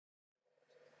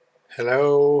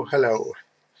Hello, hello.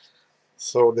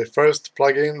 So the first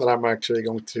plugin that I'm actually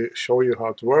going to show you how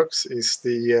it works is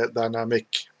the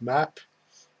dynamic map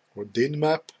or DIN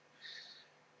map.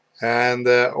 And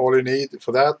all you need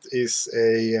for that is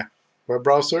a web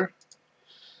browser.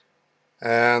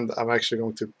 And I'm actually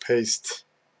going to paste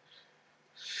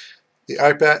the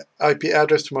IP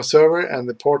address to my server and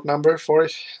the port number for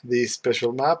the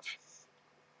special map.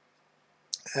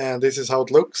 And this is how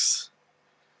it looks,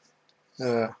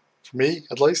 for me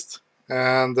at least.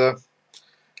 And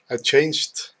I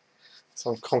changed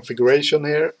some configuration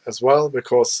here as well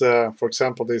because for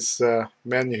example this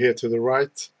menu here to the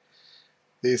right,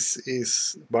 this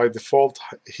is by default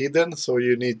hidden, so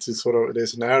you need to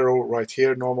there's an arrow right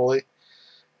here normally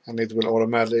and it will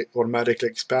automatically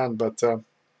expand, but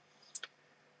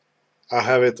I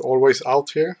have it always out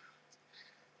here,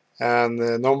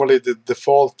 and normally the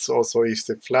default also is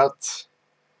the flat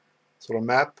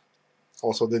map.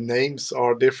 Also the names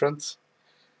are different.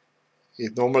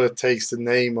 It normally takes the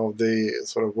name of the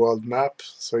world map,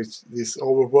 so this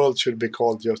overworld should be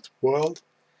called just world,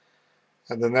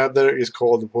 and the nether is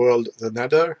called world the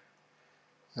nether,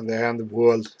 and the end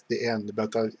world the end.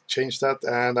 But I changed that,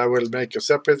 and I will make a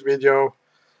separate video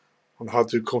on how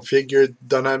to configure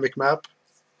dynamic map,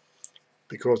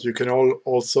 because you can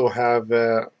also have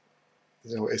a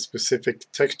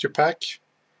specific texture pack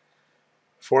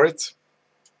for it.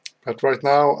 But right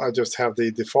now I just have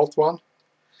the default one.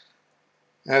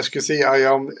 As you can see, I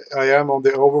am on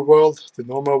the overworld, the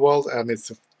normal world, and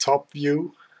it's a top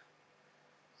view,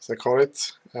 as I call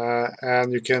it.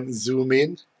 And you can zoom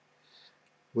in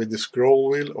with the scroll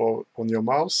wheel or on your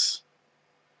mouse,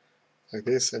 like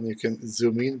this, and you can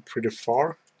zoom in pretty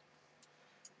far.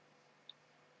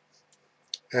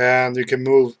 And you can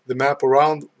move the map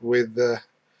around with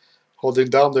holding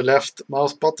down the left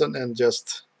mouse button and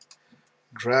just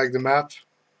drag the map.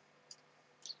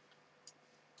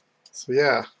 So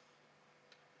yeah.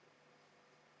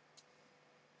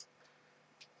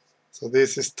 So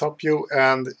this is top view,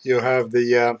 and you have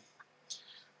the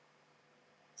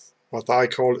what I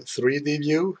call 3D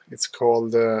view. It's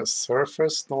called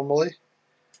surface normally.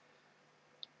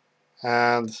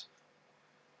 And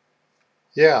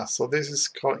yeah, so this is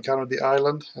kind of the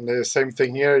island, and the same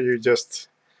thing here. You just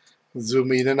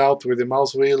zoom in and out with the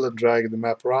mouse wheel and drag the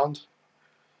map around.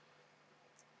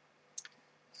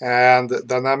 And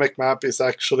dynamic map is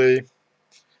actually,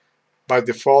 by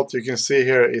default, you can see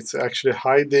here, it's actually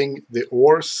hiding the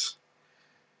ores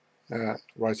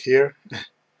right here.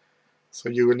 So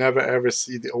you will never ever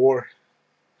see the ore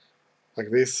like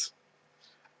this.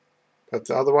 But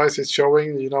otherwise it's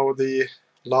showing, the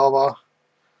lava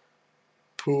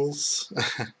pools.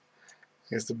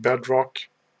 Here's the bedrock.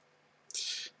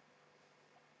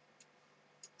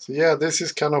 So yeah, this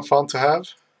is kind of fun to have.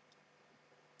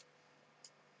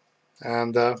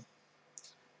 And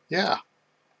yeah.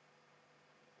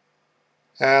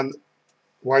 And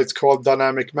why it's called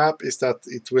dynamic map is that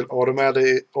it will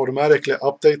automatically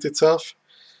update itself.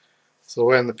 So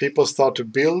when the people start to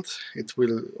build, it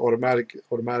will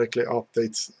automatically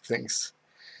update things.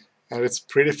 And it's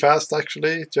pretty fast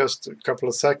actually, just a couple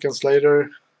of seconds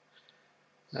later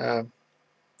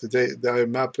the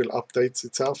map will update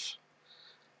itself.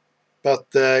 But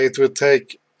it will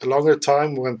take a longer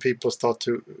time when people start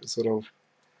to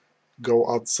go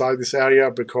outside this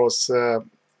area, because a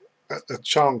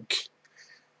chunk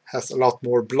has a lot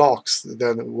more blocks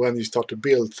than when you start to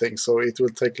build things, so it will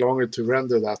take longer to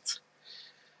render that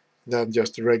than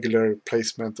just a regular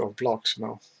placement of blocks,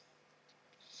 So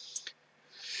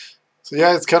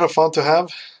yeah, it's kind of fun to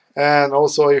have. And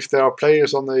also, if there are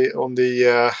players on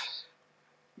the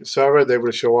server, they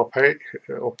will show up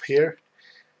here,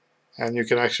 and you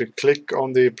can actually click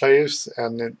on the players,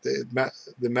 and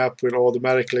the map will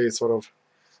automatically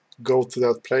go to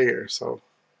that player. So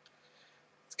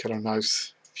it's kind of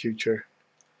nice feature.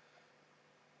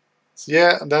 So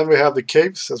yeah, and then we have the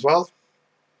caves as well.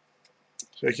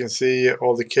 So you can see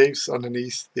all the caves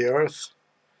underneath the earth.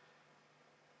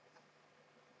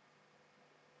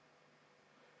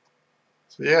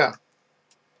 So yeah,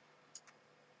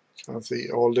 you can see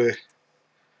all the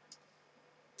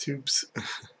tubes.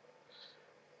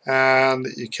 And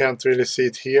you can't really see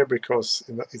it here because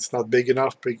it's not big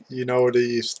enough, but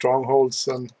the strongholds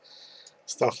and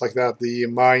stuff like that, the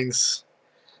mines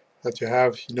that you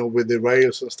have, with the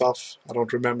rails and stuff. I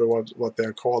don't remember what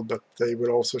they're called, but they will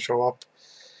also show up.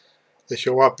 They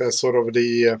show up as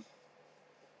the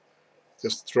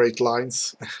just straight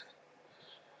lines.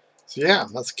 So yeah,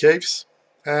 that's caves.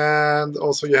 And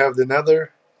also you have the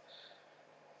nether,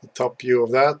 the top view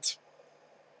of that.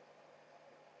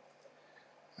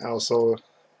 Also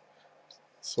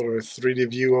sort of a 3D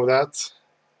view of that.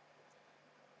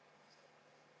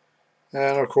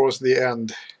 And of course the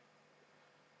end.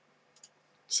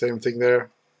 Same thing there.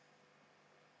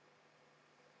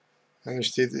 And you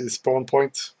see the spawn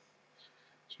point.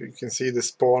 So you can see the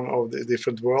spawn of the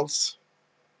different worlds.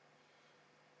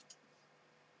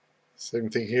 Same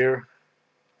thing here.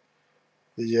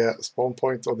 The spawn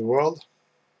point of the world.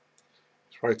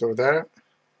 It's right over there.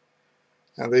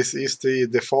 And this is the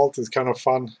default. It's kind of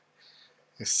fun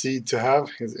sea to have.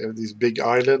 It's this big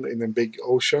island in a big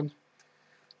ocean.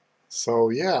 So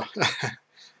yeah,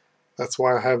 that's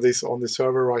why I have this on the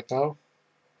server right now.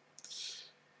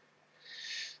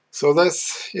 So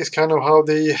this is kind of how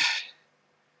the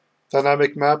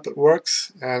dynamic map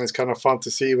works, and it's kind of fun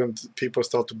to see when people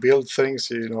start to build things.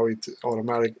 You know, it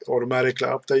automatically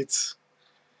updates.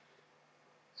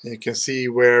 You can see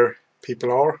where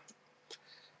people are,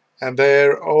 and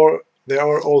there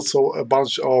are also a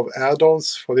bunch of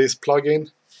add-ons for this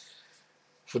plugin,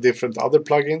 for different other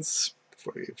plugins.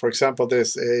 For example,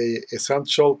 there's a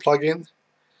essential plugin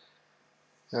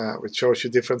which shows you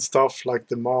different stuff like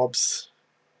the mobs,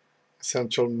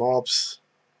 essential mobs.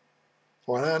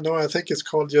 Well, no, I think it's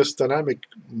called just dynamic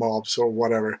mobs or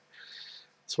whatever.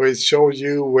 So it shows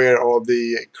you where all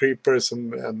the creepers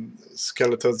and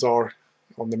skeletons are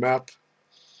on the map.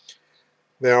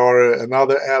 There are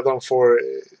another add-on for,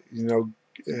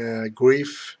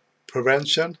 grief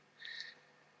prevention,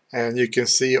 and you can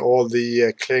see all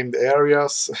the claimed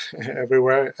areas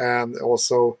everywhere, and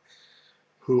also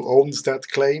who owns that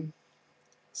claim.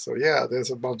 So yeah, there's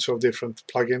a bunch of different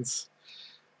plugins,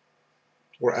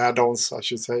 or add-ons I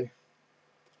should say.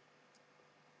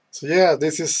 So yeah,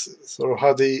 this is sort of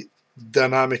how the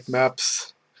dynamic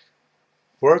maps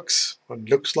works and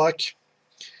looks like.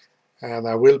 And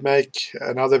I will make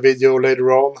another video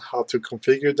later on how to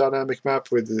configure dynamic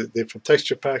map with the different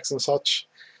texture packs and such,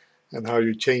 and how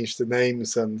you change the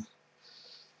names and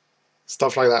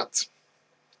stuff like that.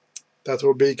 That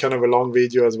will be kind of a long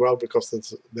video as well, because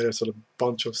there's a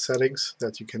bunch of settings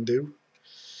that you can do.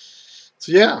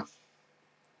 So yeah,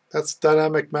 that's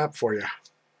dynamic map for you.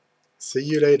 See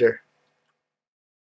you later.